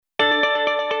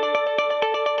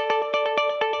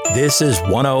This is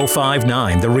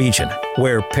 1059 The Region,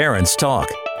 where parents talk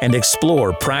and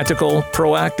explore practical,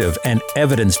 proactive, and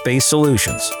evidence-based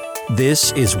solutions.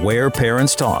 This is Where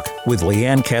Parents Talk with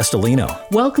Leanne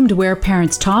Castellino. Welcome to Where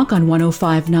Parents Talk on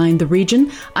 1059 The Region.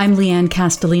 I'm Leanne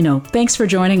Castellino. Thanks for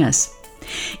joining us.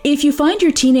 If you find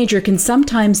your teenager can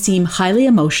sometimes seem highly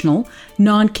emotional,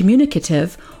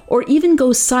 non-communicative, or even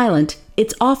go silent,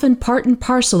 it's often part and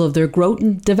parcel of their growth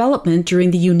and development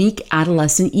during the unique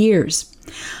adolescent years.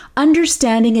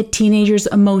 Understanding a teenager's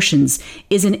emotions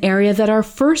is an area that our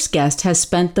first guest has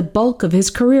spent the bulk of his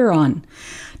career on.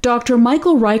 Dr.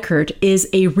 Michael Reichert is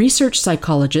a research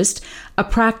psychologist, a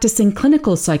practicing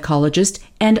clinical psychologist,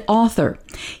 and author.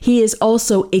 He is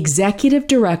also executive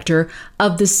director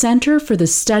of the Center for the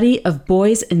Study of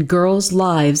Boys and Girls'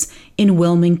 Lives in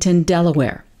Wilmington,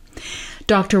 Delaware.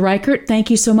 Dr. Reichert, thank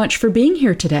you so much for being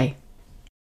here today.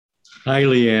 Hi,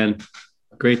 Leanne.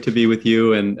 Great to be with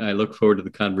you, and I look forward to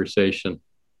the conversation.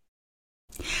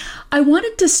 I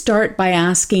wanted to start by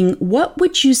asking, what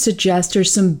would you suggest are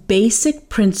some basic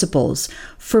principles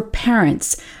for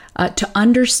parents to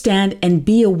understand and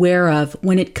be aware of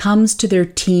when it comes to their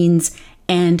teens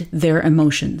and their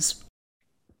emotions?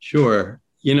 Sure.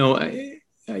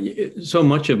 So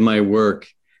much of my work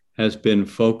has been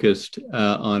focused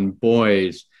on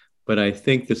boys, but I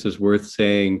think this is worth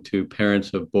saying to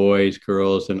parents of boys,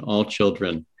 girls, and all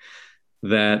children,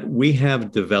 that we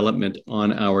have development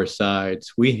on our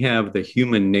sides. We have the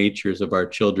human natures of our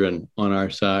children on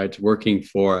our sides working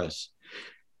for us.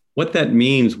 What that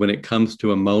means when it comes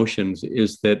to emotions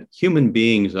is that human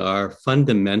beings are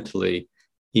fundamentally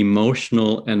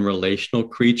emotional and relational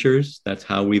creatures. That's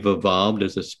how we've evolved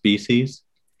as a species.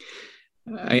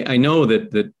 I know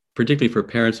that particularly for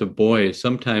parents of boys,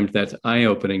 sometimes that's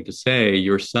eye-opening to say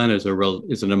your son is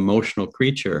an emotional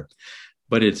creature,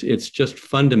 but it's just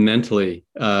fundamentally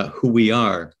who we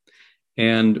are.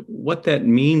 And what that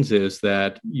means is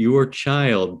that your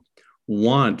child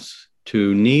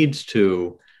needs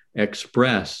to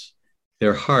express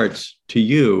their hearts to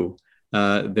you,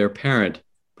 their parent.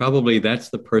 Probably that's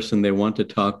the person they want to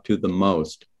talk to the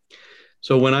most.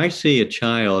 So when I see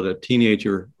a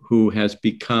teenager who has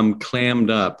become clammed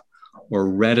up or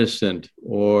reticent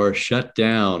or shut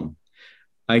down,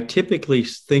 I typically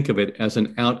think of it as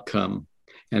an outcome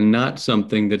and not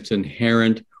something that's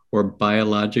inherent or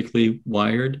biologically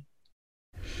wired.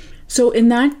 So in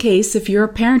that case, if you're a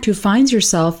parent who finds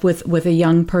yourself with a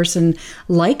young person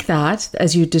like that,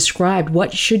 as you described,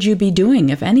 what should you be doing,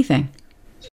 if anything?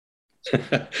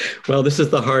 Well, this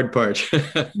is the hard part.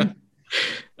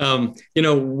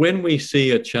 When we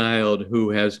see a child who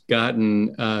has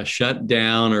gotten shut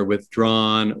down or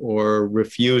withdrawn or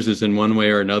refuses in one way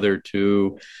or another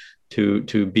to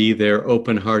be their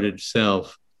open-hearted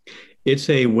self, it's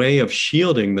a way of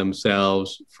shielding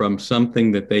themselves from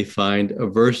something that they find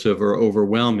aversive or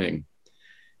overwhelming.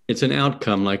 It's an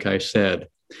outcome, like I said.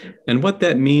 And what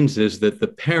that means is that the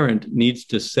parent needs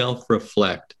to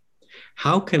self-reflect.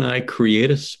 How can I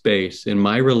create a space in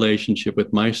my relationship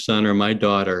with my son or my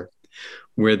daughter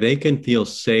where they can feel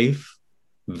safe,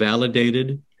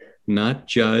 validated, not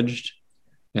judged,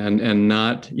 and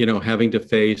not, having to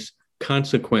face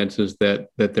consequences that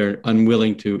they're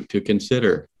unwilling to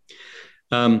consider?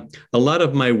 A lot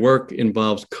of my work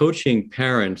involves coaching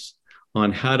parents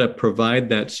on how to provide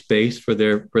that space for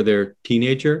their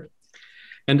teenager.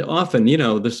 And often,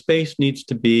 the space needs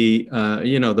to be,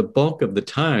 the bulk of the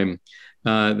time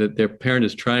that their parent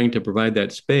is trying to provide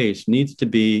that space needs to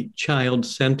be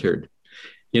child-centered.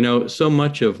 So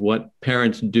much of what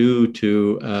parents do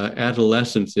to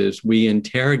adolescents is we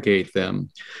interrogate them,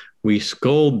 we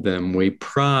scold them, we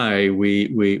pry, we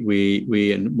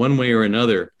in one way or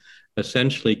another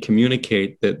essentially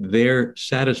communicate that they're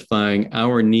satisfying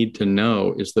our need to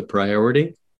know is the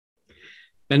priority.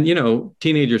 And,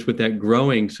 teenagers with that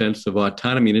growing sense of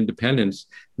autonomy and independence,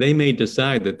 they may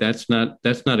decide that that's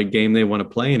not a game they want to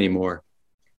play anymore.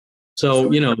 So,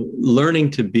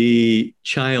 learning to be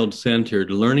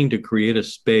child-centered, learning to create a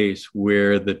space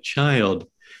where the child,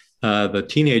 the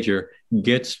teenager,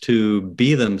 gets to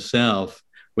be themselves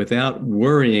without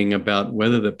worrying about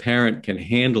whether the parent can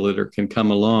handle it or can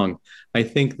come along. I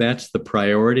think that's the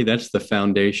priority. That's the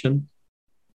foundation.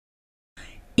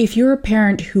 If you're a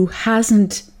parent who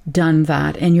hasn't done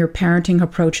that and your parenting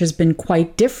approach has been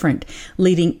quite different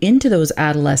leading into those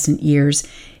adolescent years,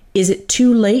 is it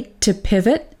too late to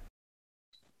pivot?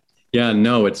 Yeah,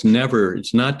 no, it's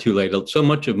not too late. So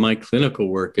much of my clinical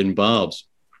work involves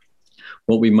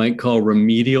what we might call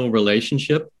remedial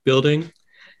relationship building.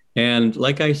 And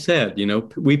like I said,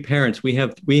 we parents, we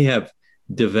have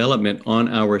development on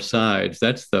our sides.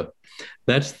 That's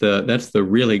that's the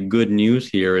really good news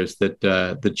here, is that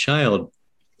the child,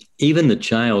 even the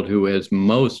child who is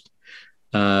most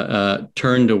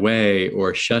turned away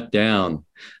or shut down,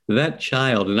 that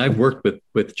child, and I've worked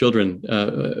with children,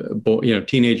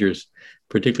 teenagers,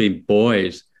 particularly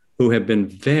boys, who have been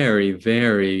very,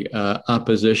 very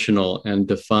oppositional and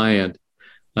defiant.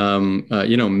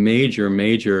 Major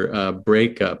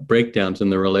breakdowns in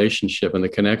the relationship and the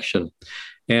connection.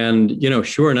 And,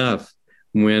 sure enough,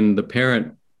 when the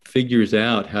parent figures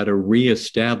out how to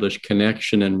reestablish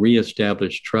connection and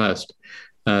reestablish trust,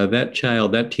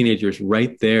 that teenager is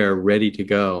right there, ready to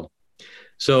go.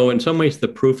 So in some ways, the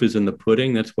proof is in the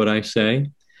pudding. That's what I say.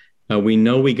 We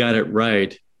know we got it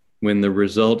right when the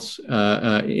results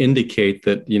indicate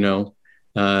that,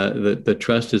 the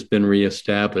trust has been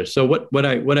reestablished. So what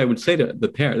I would say to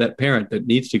that parent that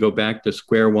needs to go back to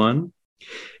square one,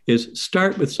 is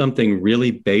start with something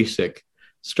really basic.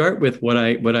 Start with what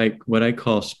I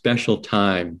call special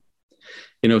time.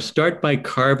 Start by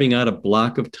carving out a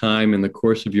block of time in the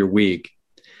course of your week,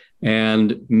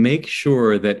 and make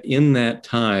sure that in that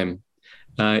time,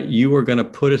 you are going to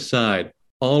put aside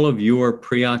all of your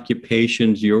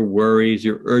preoccupations, your worries,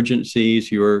 your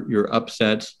urgencies, your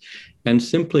upsets, and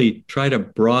simply try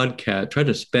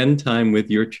to spend time with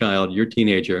your child, your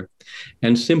teenager,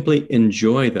 and simply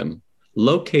enjoy them.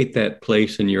 Locate that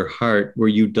place in your heart where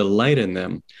you delight in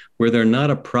them, where they're not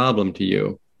a problem to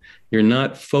you. You're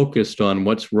not focused on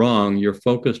what's wrong. You're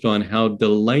focused on how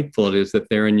delightful it is that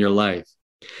they're in your life.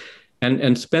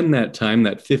 And spend that time,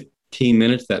 that 15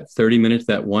 minutes, that 30 minutes,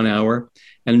 that 1 hour,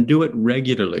 and do it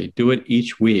regularly. Do it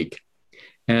each week.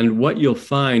 And what you'll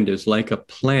find is, like a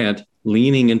plant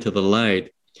leaning into the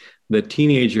light, the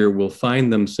teenager will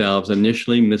find themselves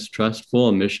initially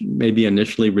mistrustful, maybe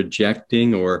initially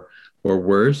rejecting or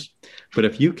worse. But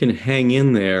if you can hang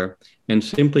in there and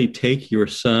simply take your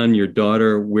son, your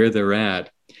daughter where they're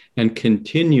at, and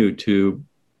continue to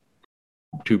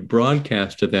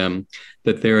broadcast to them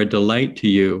that they're a delight to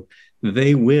you,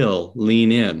 they will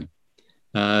lean in.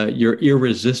 You're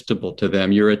irresistible to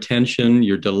them. Your attention,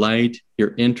 your delight,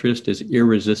 your interest is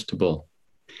irresistible.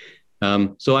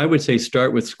 So I would say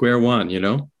start with square one,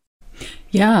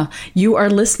 Yeah, you are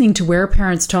listening to Where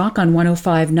Parents Talk on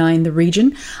 105.9 The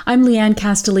Region. I'm Leanne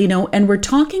Castellino, and we're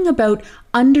talking about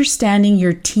understanding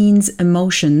your teen's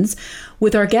emotions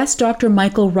with our guest, Dr.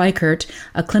 Michael Reichert,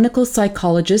 a clinical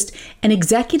psychologist and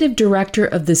executive director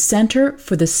of the Center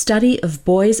for the Study of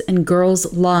Boys and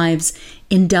Girls' Lives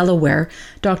in Delaware.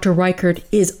 Dr. Reichert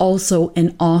is also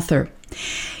an author.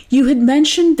 You had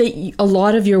mentioned that a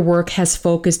lot of your work has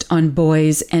focused on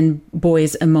boys and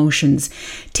boys' emotions.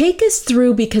 Take us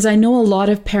through, because I know a lot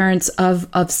of parents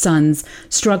of sons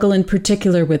struggle in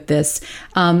particular with this.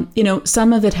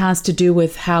 Some of it has to do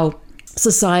with how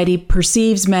society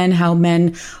perceives men, how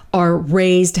men are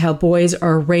raised, how boys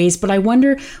are raised. But I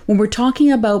wonder, when we're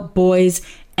talking about boys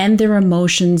and their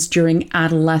emotions during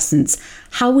adolescence,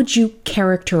 how would you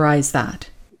characterize that?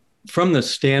 From the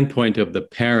standpoint of the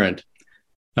parent,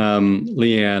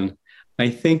 Leanne, I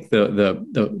think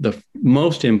the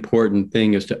most important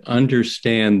thing is to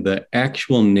understand the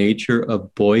actual nature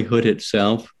of boyhood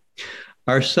itself.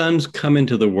 Our sons come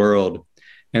into the world,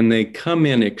 and they come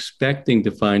in expecting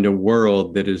to find a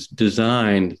world that is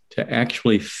designed to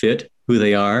actually fit who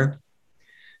they are.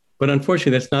 But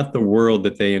unfortunately, that's not the world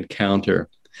that they encounter.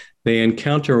 They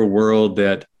encounter a world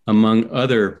that, among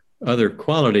other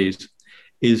qualities,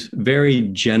 is very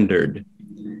gendered,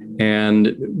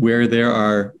 and where there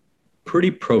are pretty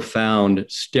profound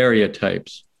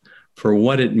stereotypes for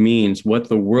what it means, what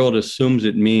the world assumes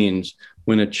it means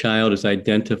when a child is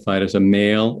identified as a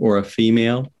male or a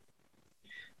female.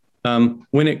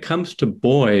 When it comes to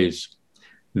boys,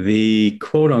 the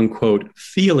quote unquote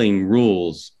feeling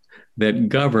rules that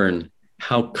govern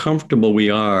how comfortable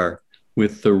we are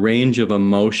with the range of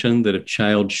emotion that a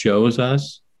child shows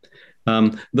us,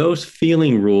 those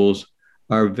feeling rules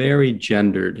are very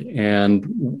gendered. And,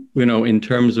 in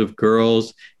terms of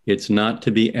girls, it's not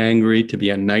to be angry, to be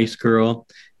a nice girl.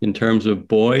 In terms of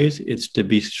boys, it's to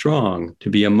be strong, to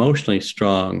be emotionally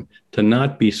strong, to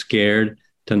not be scared,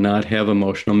 to not have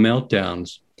emotional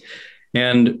meltdowns.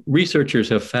 And researchers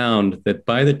have found that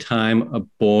by the time a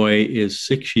boy is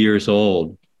 6 years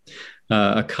old,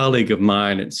 a colleague of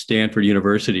mine at Stanford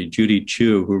University, Judy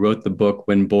Chu, who wrote the book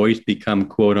When Boys Become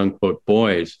Quote Unquote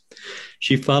Boys,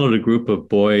 she followed a group of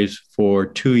boys for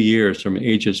 2 years from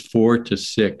ages 4 to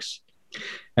 6.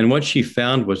 And what she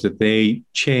found was that they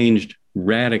changed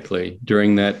radically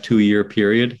during that 2-year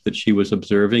period that she was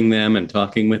observing them and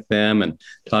talking with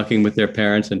their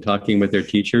parents and talking with their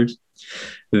teachers.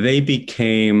 they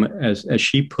became, as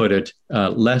she put it,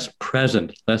 less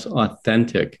present, less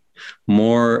authentic,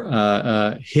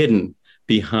 more hidden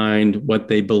behind what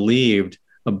they believed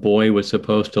a boy was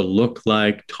supposed to look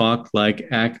like, talk like,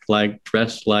 act like,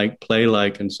 dress like, play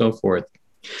like, and so forth.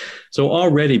 So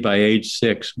already by age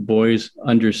 6, boys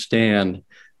understand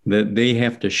that they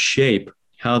have to shape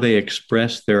how they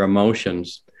express their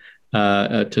emotions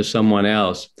to someone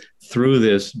else through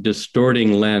this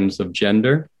distorting lens of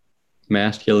gender,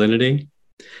 masculinity.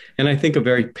 And I think a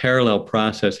very parallel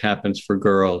process happens for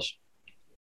girls.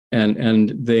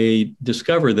 And they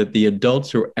discover that the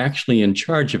adults are actually in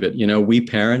charge of it. You know, we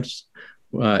parents,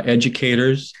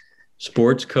 educators,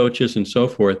 sports coaches, and so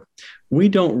forth, we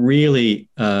don't really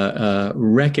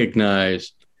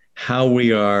recognize how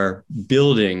we are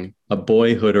building a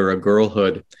boyhood or a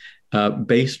girlhood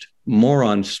based more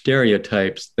on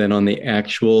stereotypes than on the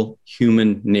actual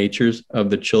human natures of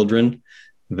the children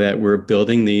that we're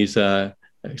building these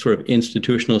sort of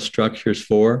institutional structures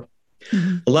for.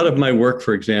 Mm-hmm. A lot of my work,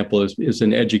 for example, is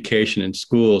in education in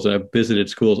schools. And I've visited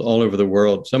schools all over the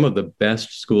world, some of the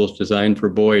best schools designed for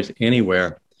boys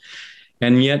anywhere.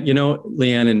 And yet, you know,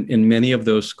 Leanne, in many of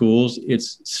those schools,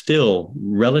 it's still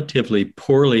relatively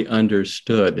poorly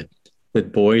understood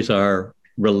that boys are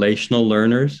relational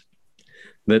learners,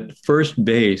 that first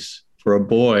base for a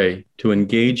boy to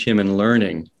engage him in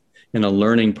a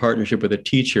learning partnership with a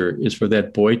teacher, is for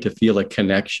that boy to feel a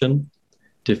connection,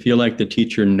 to feel like the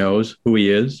teacher knows who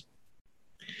he is.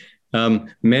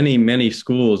 Many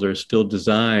schools are still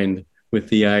designed with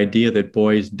the idea that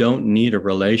boys don't need a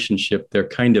relationship. They're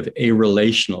kind of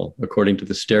a-relational, according to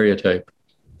the stereotype.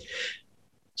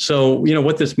 So, you know,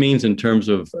 what this means in terms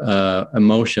of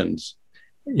emotions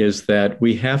is that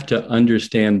we have to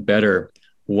understand better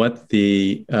what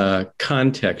the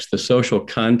context, the social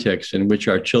context in which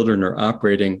our children are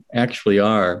operating actually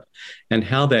are, and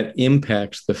how that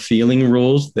impacts the feeling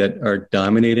rules that are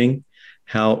dominating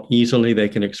how easily they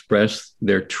can express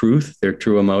their truth, their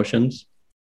true emotions.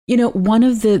 You know, one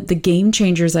of the game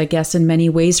changers, I guess, in many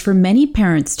ways for many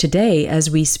parents today as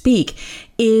we speak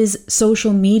is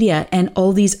social media and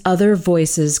all these other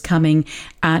voices coming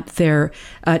at their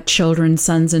children,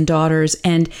 sons and daughters,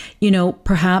 and, you know,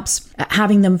 perhaps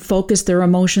having them focus their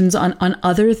emotions on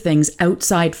other things,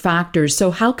 outside factors.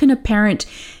 So how can a parent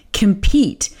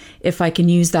compete, if I can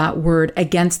use that word,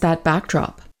 against that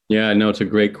backdrop? Yeah, no, it's a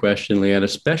great question, Leanne,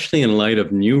 especially in light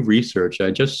of new research.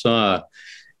 I just saw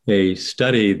a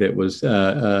study that was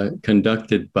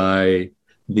conducted by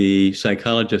the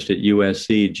psychologist at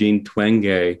USC, Jean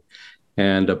Twenge,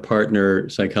 and a partner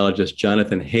psychologist,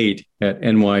 Jonathan Haidt, at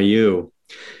NYU.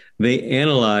 They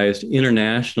analyzed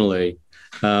internationally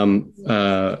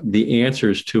the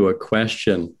answers to a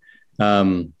question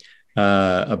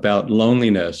about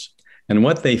loneliness. And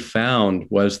what they found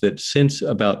was that since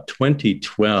about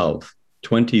 2012,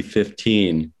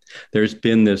 2015, there's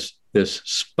been this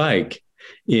spike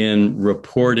in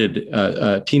reported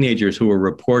teenagers who are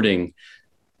reporting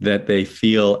that they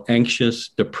feel anxious,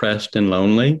 depressed, and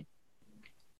lonely.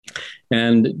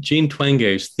 And Jean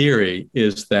Twenge's theory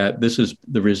is that this is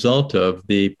the result of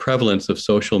the prevalence of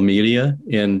social media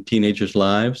in teenagers'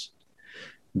 lives,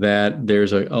 that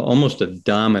there's almost a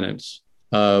dominance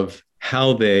of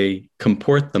how they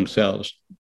comport themselves.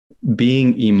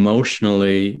 Being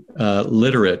emotionally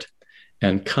literate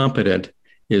and competent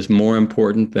is more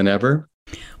important than ever.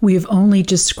 We've only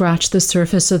just scratched the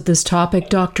surface of this topic.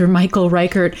 Dr. Michael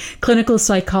Reichert, clinical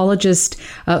psychologist,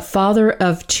 father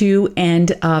of 2,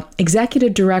 and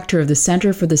executive director of the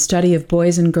Center for the Study of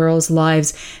Boys and Girls'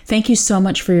 Lives. Thank you so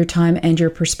much for your time and your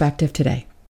perspective today.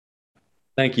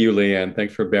 Thank you, Leanne.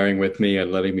 Thanks for bearing with me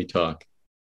and letting me talk.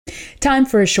 Time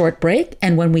for a short break,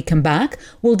 and when we come back,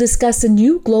 we'll discuss a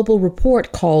new global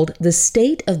report called The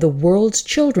State of the World's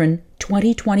Children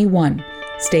 2021.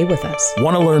 Stay with us.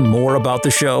 Want to learn more about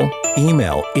the show?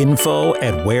 Email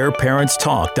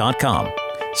info@whereparentstalk.com.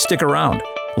 Stick around.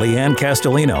 Leanne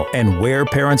Castellino and Where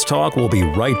Parents Talk will be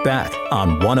right back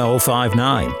on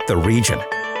 1059 The Region.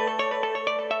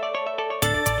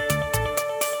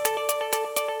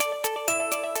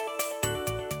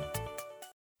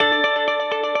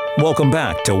 Welcome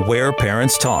back to Where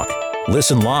Parents Talk.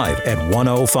 Listen live at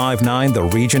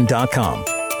 1059theregion.com.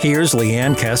 Here's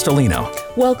Leanne Castellino.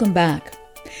 Welcome back.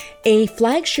 A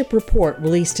flagship report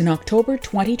released in October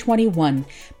 2021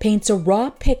 paints a raw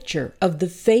picture of the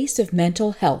face of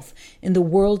mental health in the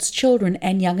world's children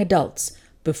and young adults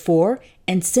before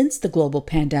and since the global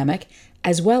pandemic,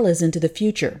 as well as into the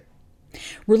future.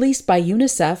 Released by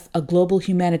UNICEF, a global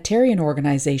humanitarian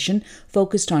organization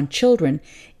focused on children,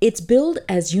 it's billed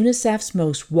as UNICEF's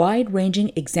most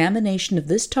wide-ranging examination of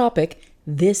this topic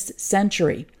this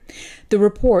century. The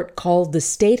report, called The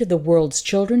State of the World's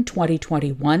Children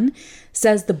 2021,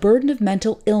 says the burden of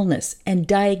mental illness and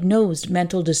diagnosed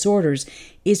mental disorders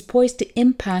is poised to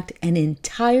impact an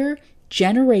entire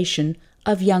generation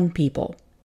of young people.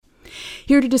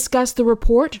 Here to discuss the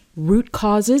report, root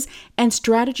causes, and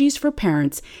strategies for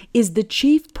parents is the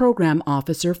Chief Program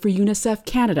Officer for UNICEF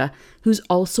Canada, who's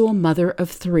also a mother of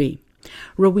 3.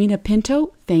 Rowena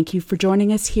Pinto, thank you for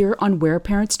joining us here on Where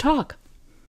Parents Talk.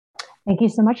 Thank you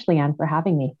so much, Leanne, for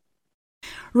having me.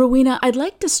 Rowena, I'd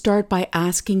like to start by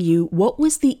asking you, what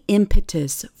was the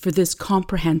impetus for this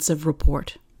comprehensive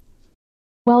report?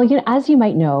 Well, as you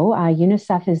might know,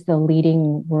 UNICEF is the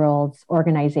leading world's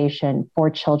organization for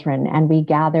children, and we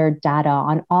gather data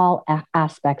on all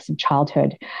aspects of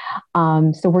childhood.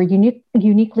 So we're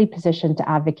uniquely positioned to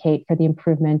advocate for the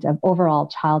improvement of overall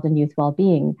child and youth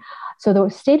well-being. So the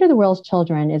State of the World's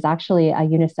Children is actually a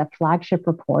UNICEF flagship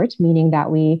report, meaning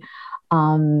that we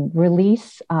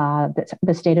release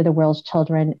the State of the World's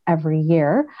Children every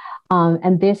year.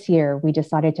 And this year, we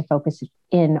decided to focus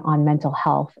in on mental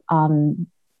health.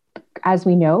 As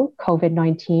we know,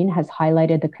 COVID-19 has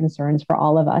highlighted the concerns for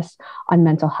all of us on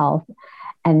mental health.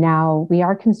 And now we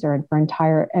are concerned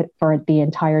for the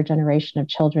entire generation of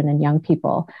children and young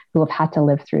people who have had to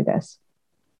live through this.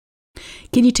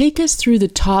 Can you take us through the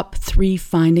top 3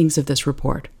 findings of this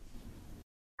report?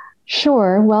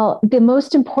 Sure. Well, the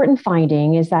most important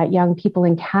finding is that young people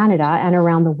in Canada and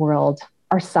around the world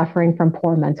are suffering from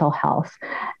poor mental health.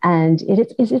 And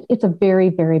it's a very,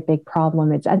 very big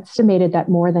problem. It's estimated that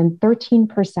more than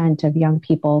 13% of young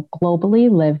people globally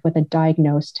live with a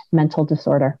diagnosed mental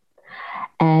disorder.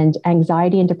 And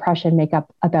anxiety and depression make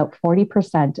up about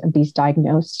 40% of these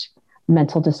diagnosed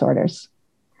mental disorders.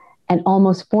 And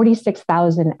almost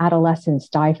 46,000 adolescents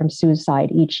die from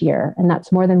suicide each year. And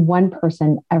that's more than one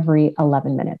person every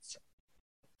 11 minutes.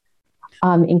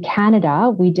 In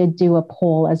Canada, we did do a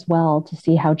poll as well to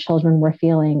see how children were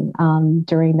feeling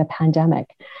during the pandemic.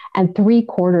 And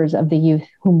 3/4 of the youth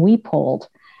whom we polled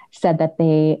said that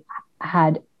they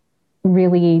had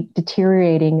really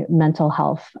deteriorating mental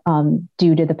health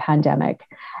due to the pandemic.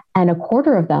 And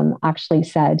 1/4 of them actually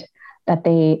said that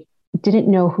they didn't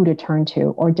know who to turn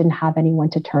to or didn't have anyone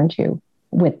to turn to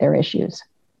with their issues.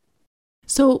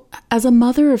 So, as a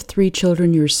mother of 3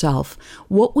 children yourself,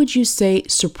 what would you say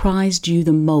surprised you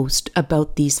the most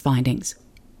about these findings?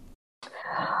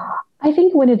 I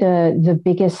think one of the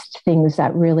biggest things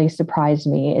that really surprised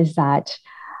me is that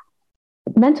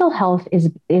mental health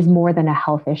is more than a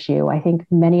health issue. I think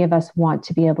many of us want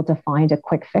to be able to find a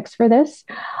quick fix for this.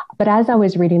 But as I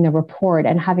was reading the report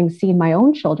and having seen my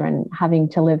own children having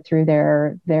to live through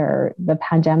the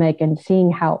pandemic and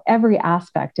seeing how every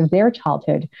aspect of their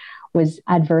childhood was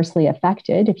adversely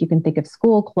affected. If you can think of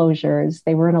school closures,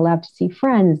 they weren't allowed to see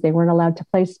friends, they weren't allowed to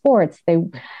play sports, they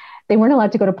weren't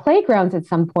allowed to go to playgrounds at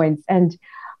some points. And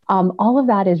all of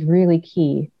that is really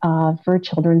key for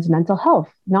children's mental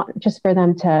health, not just for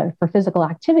them for physical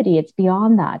activity, it's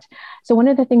beyond that. So one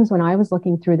of the things when I was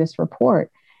looking through this report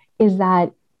is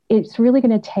that it's really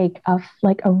going to take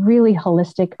a really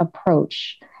holistic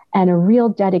approach and a real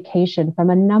dedication from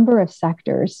a number of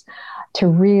sectors to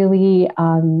really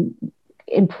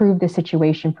improve the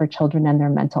situation for children and their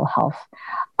mental health.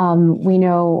 We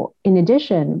know, in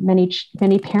addition,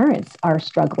 many parents are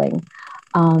struggling.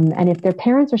 And if their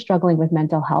parents are struggling with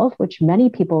mental health, which many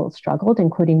people struggled,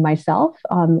 including myself,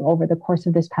 over the course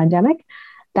of this pandemic,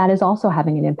 that is also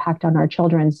having an impact on our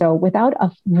children. So without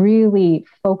a really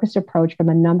focused approach from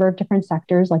a number of different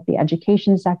sectors, like the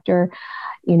education sector,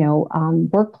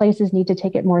 workplaces need to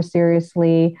take it more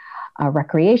seriously,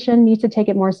 recreation needs to take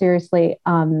it more seriously,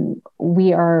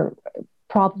 we are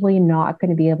probably not going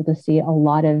to be able to see a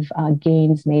lot of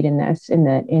gains made in this in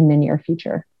the near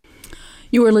future.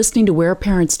 You are listening to Where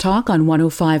Parents Talk on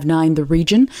 105.9 The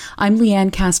Region. I'm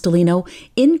Leanne Castellino,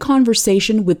 in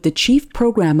conversation with the Chief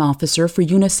Program Officer for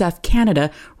UNICEF Canada,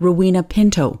 Rowena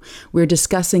Pinto. We're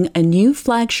discussing a new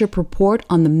flagship report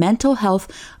on the mental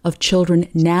health of children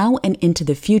now and into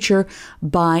the future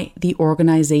by the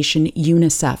organization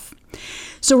UNICEF.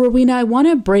 So, Rowena, I want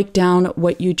to break down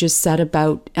what you just said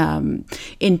about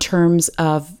in terms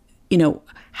of,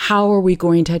 how are we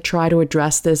going to try to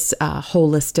address this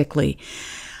holistically?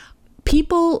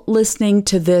 People listening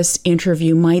to this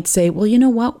interview might say, well, you know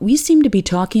what? We seem to be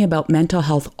talking about mental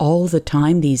health all the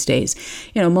time these days.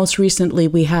 Most recently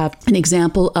we have an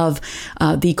example of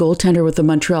the goaltender with the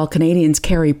Montreal Canadiens,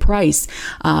 Carey Price,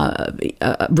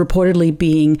 reportedly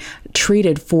being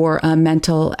treated for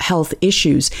mental health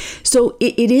issues. So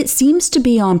it seems to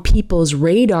be on people's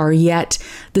radar, yet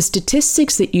the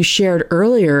statistics that you shared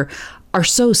earlier are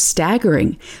so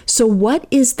staggering. So what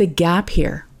is the gap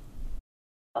here?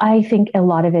 I think a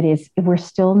lot of it is we're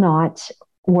still not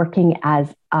working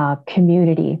as a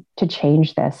community to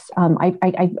change this.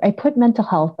 I put mental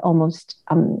health almost,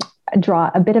 draw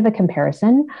a bit of a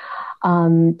comparison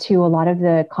to a lot of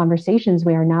the conversations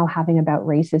we are now having about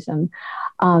racism.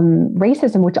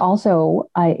 Racism, which also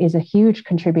is a huge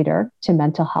contributor to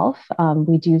mental health.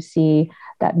 We do see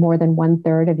that more than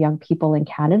 1/3 of young people in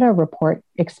Canada report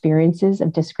experiences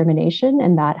of discrimination,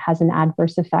 and that has an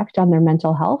adverse effect on their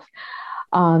mental health.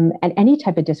 And any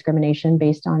type of discrimination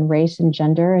based on race and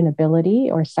gender and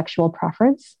ability or sexual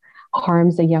preference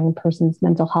harms a young person's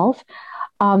mental health.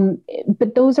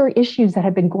 But those are issues that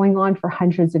have been going on for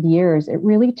hundreds of years. It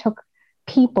really took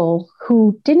people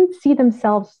who didn't see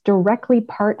themselves directly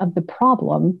part of the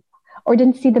problem or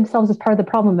didn't see themselves as part of the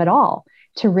problem at all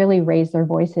to really raise their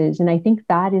voices. And I think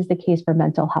that is the case for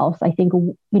mental health. I think,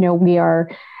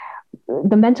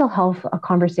 the mental health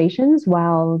conversations,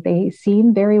 while they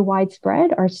seem very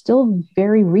widespread, are still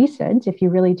very recent if you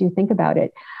really do think about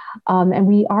it. And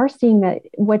we are seeing that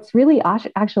what's really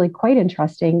actually quite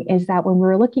interesting is that when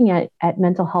we're looking at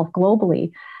mental health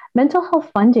globally, mental health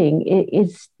funding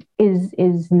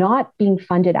is not being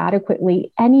funded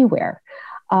adequately anywhere.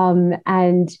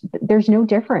 And there's no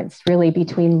difference really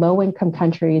between low-income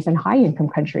countries and high-income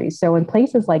countries. So in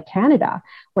places like Canada,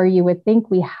 where you would think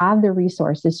we have the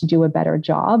resources to do a better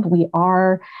job, we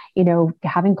are,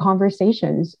 having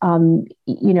conversations.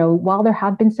 While there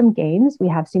have been some gains, we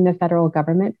have seen the federal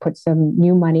government put some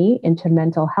new money into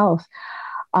mental health.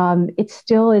 It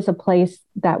still is a place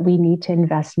that we need to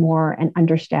invest more and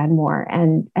understand more.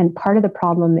 And part of the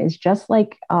problem is just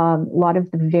like a lot of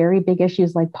the very big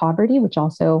issues like poverty, which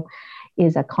also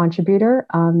is a contributor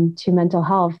to mental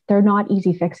health, they're not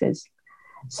easy fixes.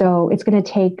 So it's going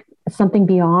to take something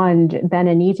beyond than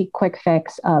an easy quick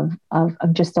fix of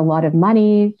just a lot of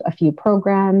money, a few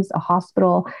programs, a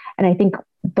hospital. And I think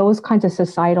those kinds of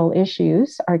societal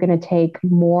issues are going to take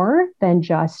more than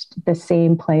just the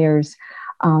same players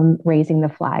raising the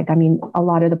flag. I mean, a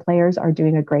lot of the players are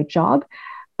doing a great job,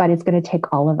 but it's going to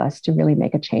take all of us to really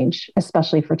make a change,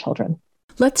 especially for children.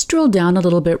 Let's drill down a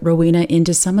little bit, Rowena,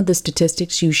 into some of the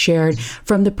statistics you shared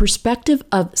from the perspective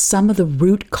of some of the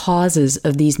root causes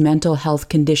of these mental health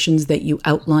conditions that you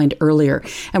outlined earlier.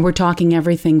 And we're talking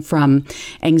everything from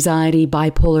anxiety,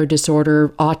 bipolar disorder,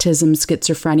 autism,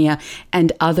 schizophrenia,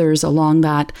 and others along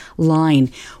that line.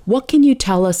 What can you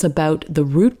tell us about the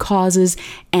root causes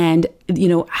and,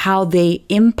 how they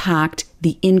impact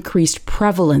the increased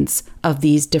prevalence of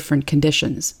these different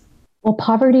conditions? Well,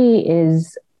 poverty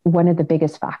is one of the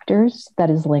biggest factors that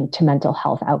is linked to mental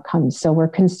health outcomes. So we're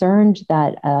concerned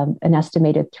that an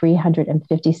estimated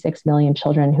 356 million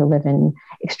children who live in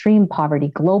extreme poverty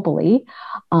globally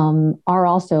are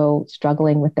also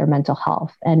struggling with their mental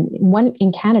health. And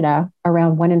in Canada,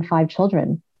 around 1 in 5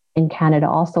 children in Canada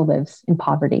also lives in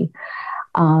poverty.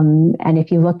 And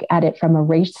if you look at it from a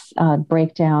race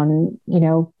breakdown,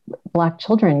 Black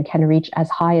children can reach as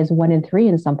high as 1 in 3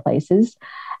 in some places.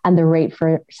 And the rate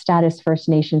for status First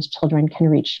Nations children can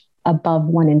reach above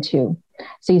 1 in 2.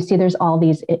 So you see there's all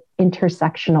these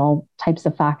intersectional types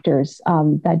of factors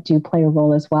that do play a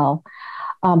role as well.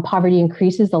 Poverty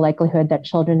increases the likelihood that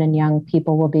children and young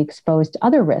people will be exposed to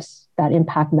other risks that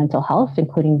impact mental health,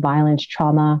 including violence,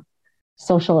 trauma,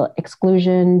 social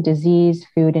exclusion, disease,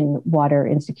 food and water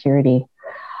insecurity.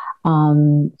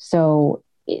 So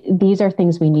these are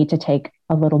things we need to take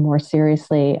a little more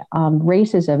seriously.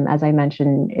 Racism, as I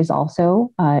mentioned, is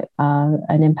also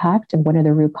an impact and one of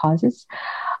the root causes.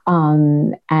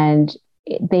 And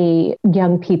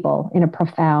young people in a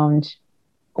profound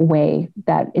way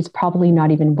that is probably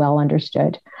not even well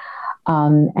understood.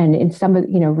 And in some of,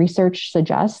 research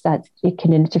suggests that it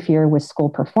can interfere with school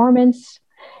performance.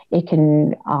 It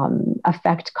can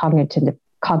affect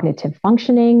cognitive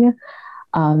functioning.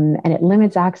 And it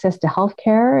limits access to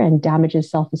healthcare and damages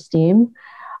self-esteem.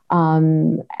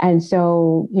 And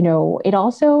so,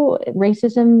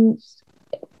 racism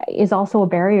is also a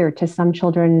barrier to some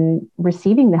children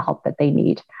receiving the help that they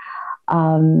need.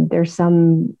 There's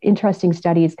some interesting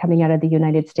studies coming out of the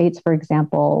United States, for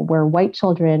example, where white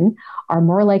children are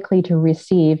more likely to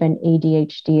receive an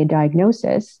ADHD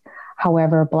diagnosis.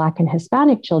 However, Black and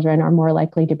Hispanic children are more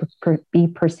likely to be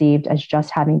perceived as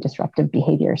just having disruptive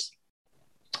behaviors.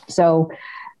 So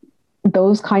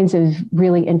those kinds of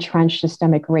really entrenched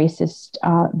systemic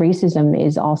racism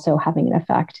is also having an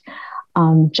effect.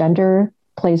 Gender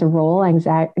plays a role.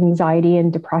 Anxiety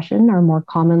and depression are more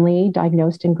commonly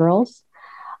diagnosed in girls,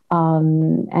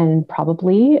 and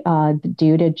probably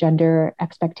due to gender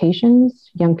expectations,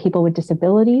 young people with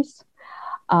disabilities,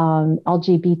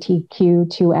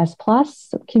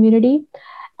 LGBTQ2S+ community.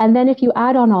 And then if you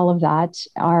add on all of that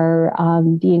are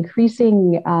the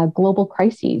increasing global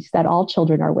crises that all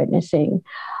children are witnessing.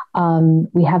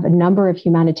 We have a number of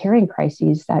humanitarian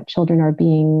crises that children are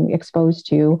being exposed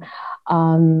to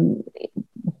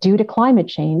due to climate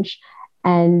change.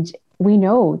 And we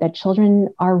know that children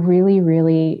are really,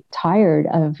 really tired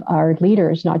of our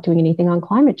leaders not doing anything on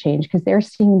climate change because they're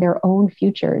seeing their own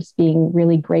futures being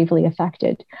really gravely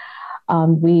affected.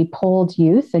 We polled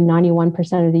youth, and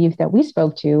 91% of the youth that we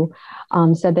spoke to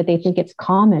said that they think it's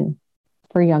common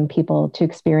for young people to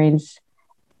experience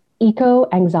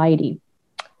eco-anxiety,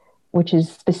 which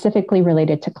is specifically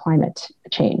related to climate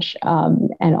change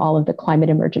and all of the climate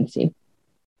emergency.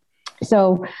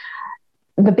 So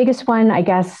the biggest one, I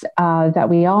guess, that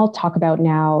we all talk about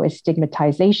now is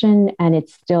stigmatization, and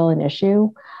it's still an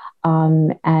issue.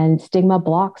 And stigma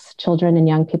blocks children and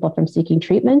young people from seeking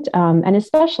treatment. And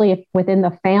especially if within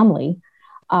the family,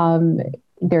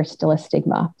 there's still a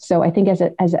stigma. So I think as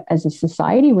a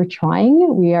society,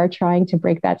 we are trying to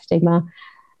break that stigma.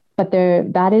 But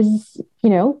that is,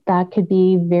 that could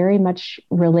be very much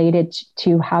related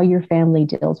to how your family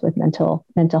deals with mental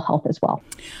health as well.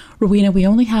 Rowena, we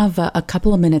only have a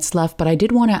couple of minutes left, but I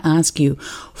did want to ask you,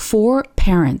 for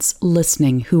parents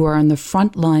listening who are on the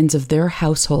front lines of their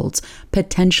households,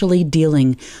 potentially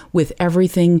dealing with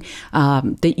everything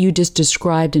that you just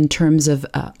described in terms of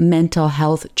mental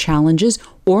health challenges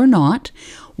or not,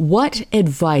 what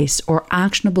advice or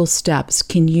actionable steps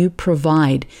can you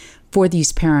provide for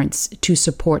these parents to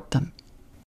support them?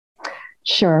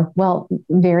 Sure. Well,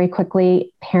 very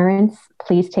quickly, parents,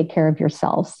 please take care of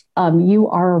yourselves. You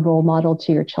are a role model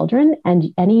to your children,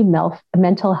 and any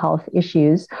mental health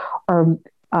issues or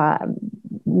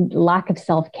lack of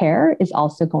self-care is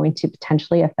also going to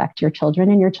potentially affect your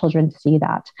children, and your children see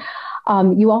that.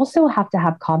 You also have to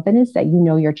have confidence that you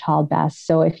know your child best.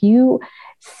 So if you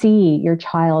see your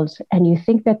child and you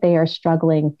think that they are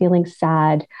struggling, feeling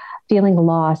sad, feeling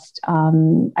lost,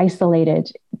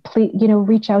 isolated, please,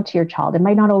 reach out to your child. It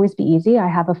might not always be easy. I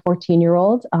have a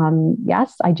 14-year-old.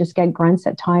 Yes, I just get grunts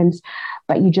at times,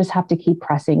 but you just have to keep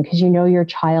pressing because you know your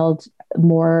child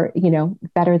more,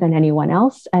 better than anyone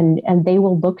else. And they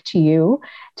will look to you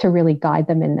to really guide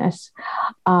them in this.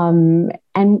 And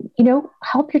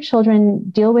help your children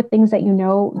deal with things that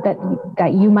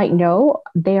that you might know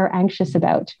they are anxious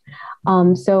about.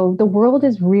 So the world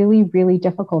is really, really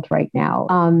difficult right now.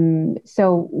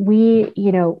 So we,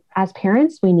 as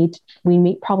parents,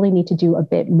 we probably need to do a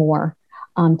bit more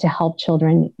to help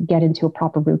children get into a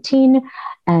proper routine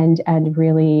and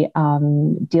really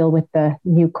deal with the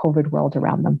new COVID world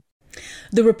around them.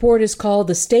 The report is called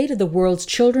The State of the World's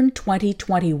Children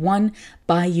 2021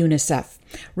 by UNICEF.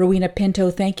 Rowena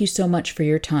Pinto, thank you so much for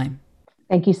your time.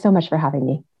 Thank you so much for having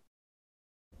me.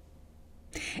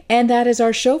 And that is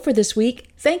our show for this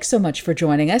week. Thanks so much for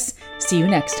joining us. See you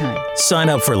next time. Sign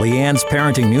up for Leanne's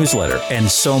parenting newsletter and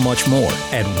so much more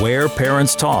at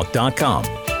whereparentstalk.com.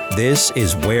 This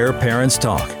is Where Parents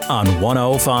Talk on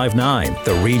 105.9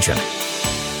 The Region.